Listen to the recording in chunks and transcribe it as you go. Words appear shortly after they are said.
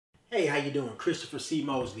Hey, how you doing? Christopher C.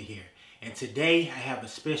 Mosley here. And today I have a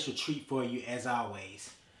special treat for you as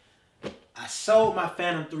always. I sold my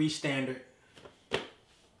Phantom 3 Standard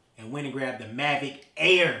and went and grabbed the Mavic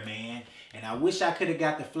Air, man. And I wish I could have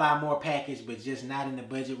got the Fly More package, but just not in the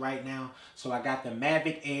budget right now. So I got the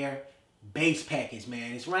Mavic Air base package,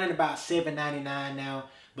 man. It's running about $7.99 now.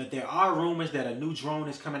 But there are rumors that a new drone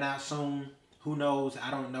is coming out soon. Who knows?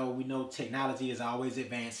 I don't know. We know technology is always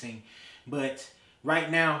advancing. But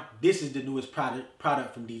right now, this is the newest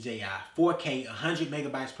product from DJI. 4K, 100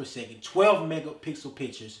 megabytes per second, 12 megapixel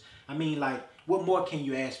pictures. I mean, like, what more can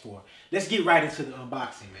you ask for? Let's get right into the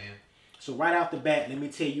unboxing, man. So right off the bat, let me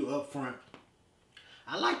tell you up front,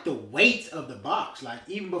 I like the weight of the box. Like,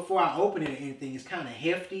 even before I open it or anything, it's kind of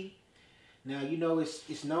hefty. Now, you know,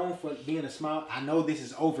 it's known for being a small, I know this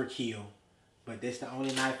is overkill, but that's the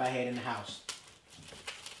only knife I had in the house.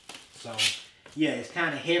 So, yeah, it's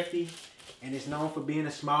kind of hefty. And it's known for being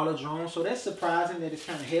a smaller drone. So that's surprising that it's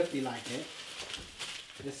kind of hefty like that.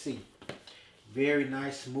 Let's see. Very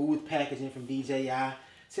nice, smooth packaging from DJI.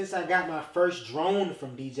 Since I got my first drone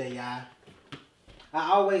from DJI, I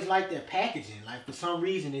always like their packaging. Like, for some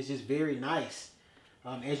reason, it's just very nice.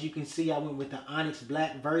 As you can see, I went with the Onyx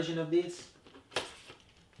Black version of this.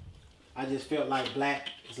 I just felt like black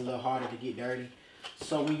is a little harder to get dirty.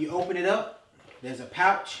 So when you open it up, there's a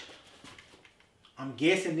pouch. I'm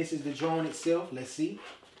guessing this is the drone itself. Let's see.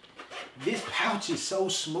 This pouch is so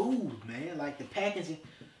smooth, man. Like, the packaging.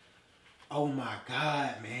 Oh my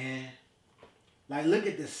God, man. Like, look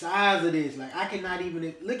at the size of this. Like, I cannot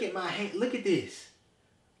even look at my hand. Look at this.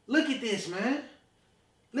 Look at this, man.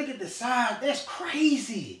 Look at the size. That's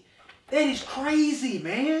crazy. That is crazy,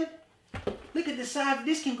 man. Look at the size.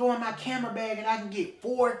 This can go in my camera bag and I can get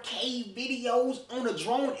 4K videos on a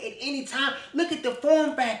drone at any time. Look at the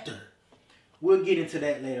form factor. We'll get into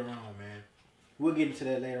that later on, man. We'll get into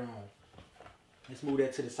that later on. Let's move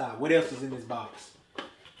that to the side. What else is in this box?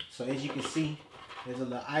 So as you can see, there's a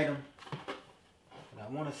little item that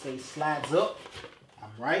I want to say slides up.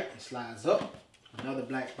 I'm right. It slides up. Another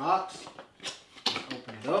black box. Let's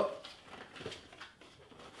open it up.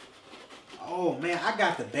 Oh, man. I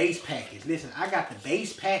got the base package. Listen, I got the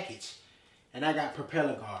base package. And I got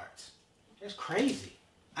propeller guards. That's crazy.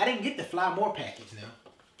 I didn't get the Fly More package now.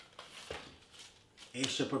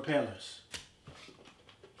 Extra propellers.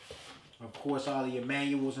 Of course, all of your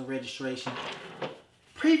manuals and registration.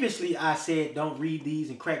 Previously, I said don't read these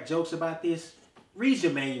and crack jokes about this. Read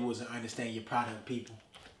your manuals and understand your product, people.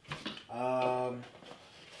 What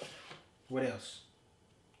else?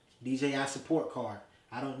 DJI support card.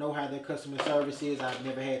 I don't know how their customer service is. I've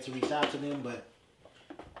never had to reach out to them, but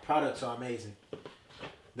products are amazing.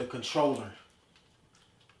 The controller.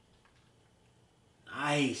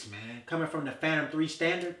 Nice, man. Coming from the Phantom 3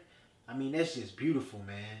 Standard, I mean, that's just beautiful,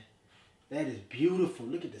 man. That is beautiful.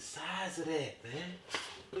 Look at the size of that, man.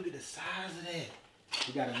 Look at the size of that.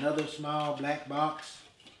 We got another small black box.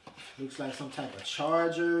 Looks like some type of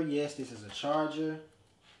charger. Yes, this is a charger.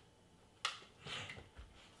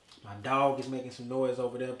 My dog is making some noise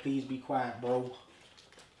over there. Please be quiet, bro.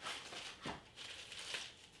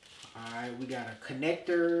 Alright, we got a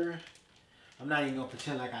connector. I'm not even going to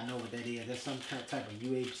pretend like I know what that is. That's some type of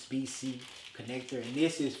USB-C connector. And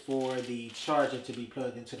this is for the charger to be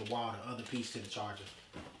plugged into the wall, the other piece to the charger,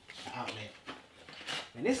 the outlet.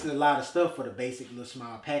 And this is a lot of stuff for the basic little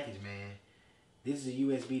small package, man. This is a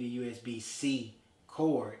USB to USB-C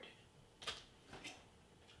cord.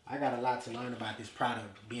 I got a lot to learn about this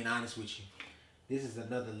product, being honest with you. This is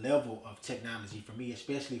another level of technology for me,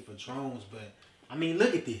 especially for drones. But, I mean,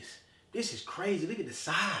 look at this. This is crazy. Look at the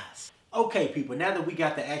size. Okay, people, now that we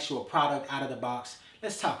got the actual product out of the box,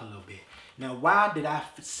 let's talk a little bit. Now, why did I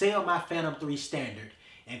sell my Phantom 3 Standard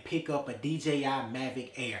and pick up a DJI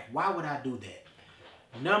Mavic Air? Why would I do that?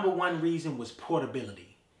 Number one reason was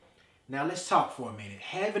portability. Now, let's talk for a minute.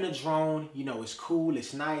 Having a drone, you know, it's cool,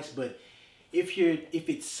 it's nice, but if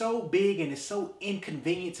it's so big and it's so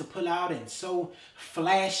inconvenient to pull out and so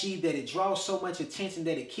flashy that it draws so much attention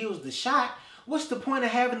that it kills the shot, what's the point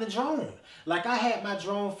of having the drone? Like, I had my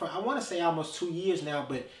drone for, I want to say almost 2 years now,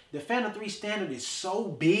 but the Phantom 3 Standard is so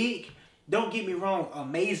big. Don't get me wrong,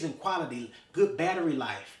 amazing quality, good battery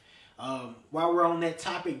life. While we're on that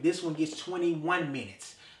topic, this one gets 21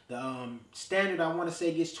 minutes. The Standard, I want to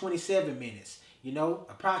say, gets 27 minutes, you know,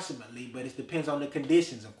 approximately, but it depends on the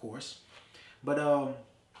conditions, of course. But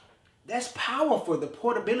that's powerful. The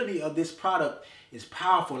portability of this product is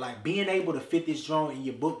powerful. Like, being able to fit this drone in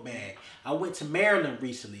your book bag. I went to Maryland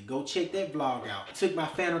recently. Go check that vlog out. Took my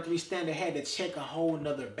Phantom 3 Standard, had to check a whole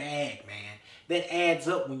nother bag, man. That adds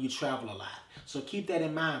up when you travel a lot. So keep that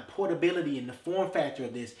in mind. Portability and the form factor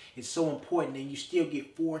of this is so important, and you still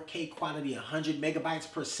get 4K quality, 100 megabytes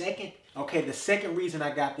per second. Okay, the second reason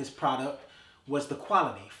I got this product was the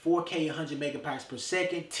quality. 4K 100 megabytes per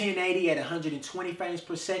second, 1080 at 120 frames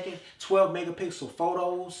per second, 12 megapixel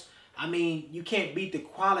photos. I mean, you can't beat the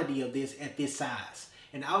quality of this at this size.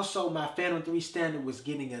 And also my Phantom 3 standard was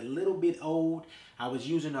getting a little bit old. I was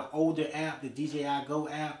using an older app, the DJI Go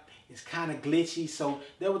app. It's kind of glitchy, so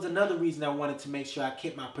there was another reason I wanted to make sure I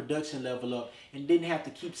kept my production level up and didn't have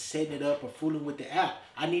to keep setting it up or fooling with the app.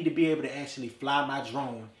 I need to be able to actually fly my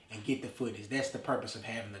drone and get the footage. That's the purpose of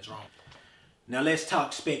having the drone. Now let's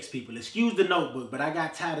talk specs, people. Excuse the notebook, but I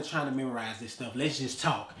got tired of trying to memorize this stuff. Let's just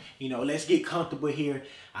talk. You know, let's get comfortable here.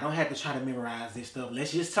 I don't have to try to memorize this stuff.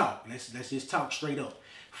 Let's just talk. Let's just talk straight up.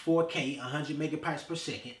 4K, 100 megabytes per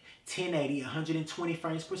second, 1080, 120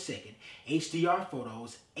 frames per second, HDR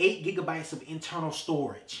photos, 8 gigabytes of internal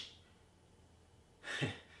storage.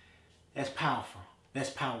 That's powerful.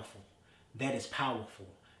 That's powerful. That is powerful.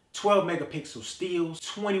 12 megapixel stills,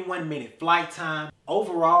 21-minute flight time.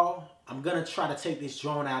 Overall, I'm going to try to take this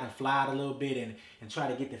drone out and fly it a little bit and try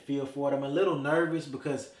to get the feel for it. I'm a little nervous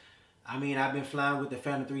because, I mean, I've been flying with the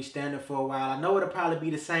Phantom 3 standard for a while. I know it'll probably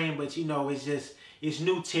be the same, but you know, it's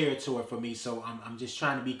new territory for me. So I'm just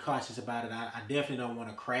trying to be cautious about it. I definitely don't want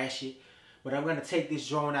to crash it. But I'm going to take this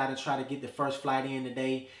drone out and try to get the first flight in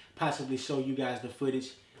today. Possibly show you guys the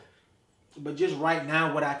footage. But just right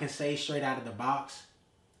now, what I can say straight out of the box,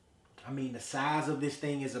 I mean, the size of this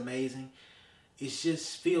thing is amazing. It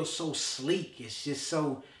just feels so sleek. It's just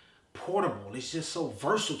so portable. It's just so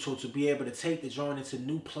versatile to be able to take the drone into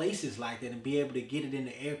new places like that and be able to get it in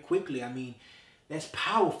the air quickly. I mean, that's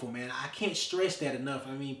powerful, man. I can't stress that enough.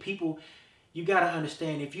 I mean, people, you got to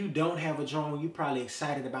understand, if you don't have a drone, you're probably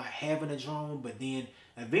excited about having a drone, but then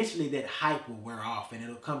eventually that hype will wear off and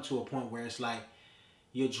it'll come to a point where it's like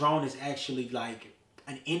your drone is actually like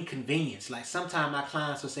an inconvenience. Like sometimes my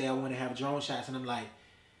clients will say, I want to have drone shots, and I'm like,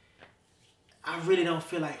 I really don't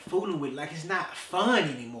feel like fooling with it. Like, it's not fun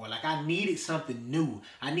anymore. Like, I needed something new.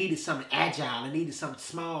 I needed something agile. I needed something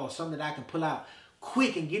small, something that I can pull out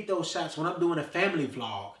quick and get those shots when I'm doing a family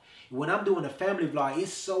vlog. When I'm doing a family vlog,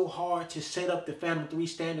 it's so hard to set up the Phantom 3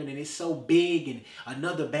 standard, and it's so big and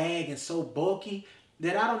another bag and so bulky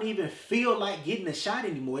that I don't even feel like getting a shot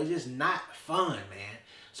anymore. It's just not fun, man.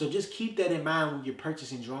 So just keep that in mind when you're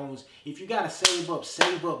purchasing drones. If you got to save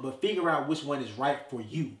up, but figure out which one is right for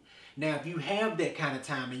you. Now, if you have that kind of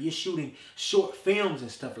time and you're shooting short films and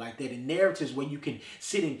stuff like that, and narratives where you can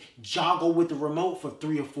sit and joggle with the remote for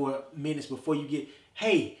 3 or 4 minutes before you get,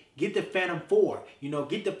 hey, get the Phantom 4, you know,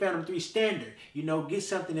 get the Phantom 3 standard, you know, get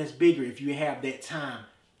something that's bigger if you have that time.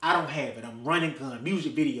 I don't have it. I'm running gun,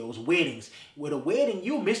 music videos, weddings. With a wedding,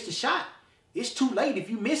 you'll miss the shot. It's too late. If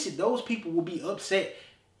you miss it, those people will be upset.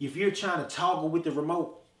 If you're trying to toggle with the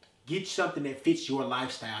remote, get something that fits your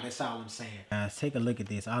lifestyle. That's all I'm saying. Guys, take a look at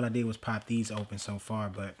this. All I did was pop these open so far,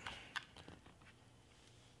 but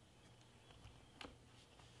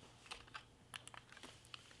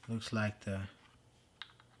looks like the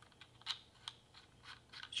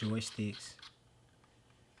joysticks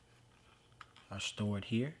are stored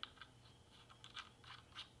here.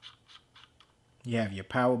 You have your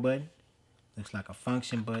power button. Looks like a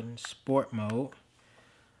function button, sport mode,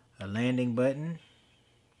 a landing button,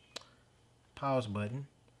 pause button.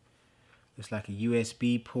 Looks like a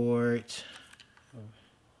USB port.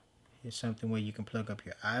 Here's something where you can plug up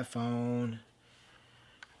your iPhone.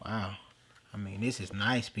 Wow. I mean, this is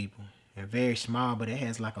nice, people. And very small, but it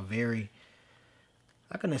has like a very,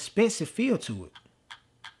 like an expensive feel to it.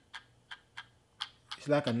 It's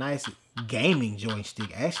like a nice gaming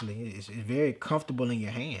joystick, actually. It's very comfortable in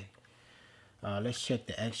your hand. Let's check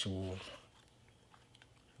the actual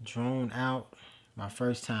drone out. My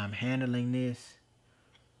first time handling this.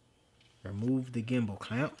 Remove the gimbal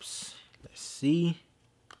clamps. Let's see.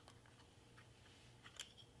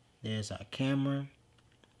 There's our camera.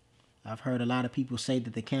 I've heard a lot of people say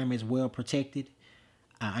that the camera is well protected.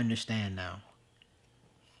 I understand now.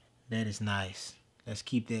 That is nice. Let's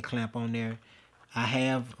keep that clamp on there. I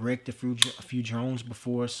have wrecked a few drones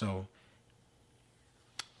before, so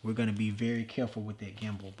we're going to be very careful with that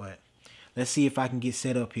gimbal, but let's see if I can get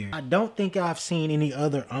set up here. I don't think I've seen any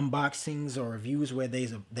other unboxings or reviews where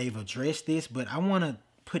they've addressed this, but I want to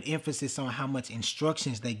put emphasis on how much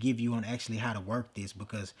instructions they give you on actually how to work this,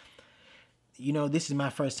 because, you know, this is my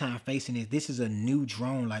first time facing this. This is a new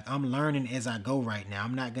drone. Like, I'm learning as I go right now.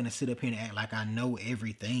 I'm not going to sit up here and act like I know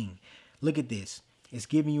everything. Look at this. It's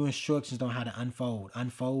giving you instructions on how to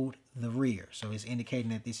unfold the rear. So it's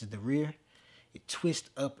indicating that this is the rear. It twists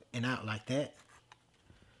up and out like that.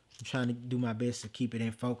 I'm trying to do my best to keep it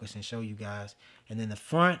in focus and show you guys. And then the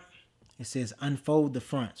front, it says unfold the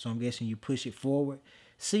front. So I'm guessing you push it forward.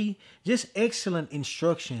 See, just excellent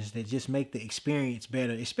instructions that just make the experience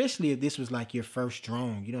better, especially if this was like your first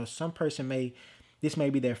drone. You know, some person this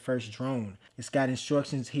may be their first drone. It's got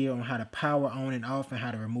instructions here on how to power on and off and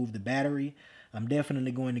how to remove the battery. I'm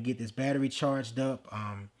definitely going to get this battery charged up.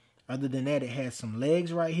 Other than that, it has some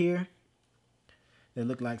legs right here that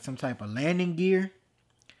look like some type of landing gear.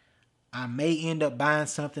 I may end up buying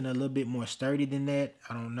something a little bit more sturdy than that.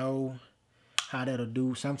 I don't know how that'll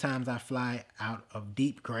do. Sometimes I fly out of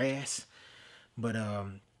deep grass. But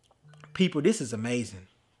people, this is amazing.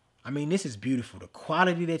 I mean, this is beautiful. The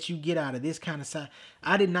quality that you get out of this kind of size.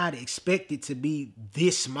 I did not expect it to be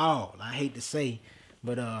this small. I hate to say.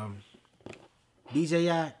 But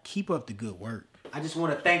DJI, keep up the good work. I just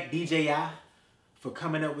want to thank DJI for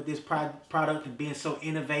coming up with this product and being so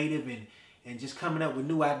innovative and just coming up with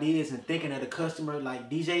new ideas and thinking of the customer.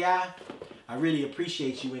 Like DJI, I really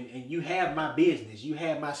appreciate you. And you have my business. You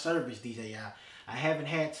have my service, DJI. I haven't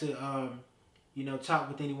had to, you know, talk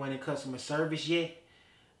with anyone in customer service yet.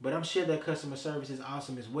 But I'm sure their customer service is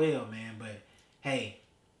awesome as well, man. But hey,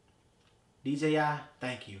 DJI,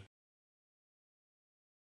 thank you.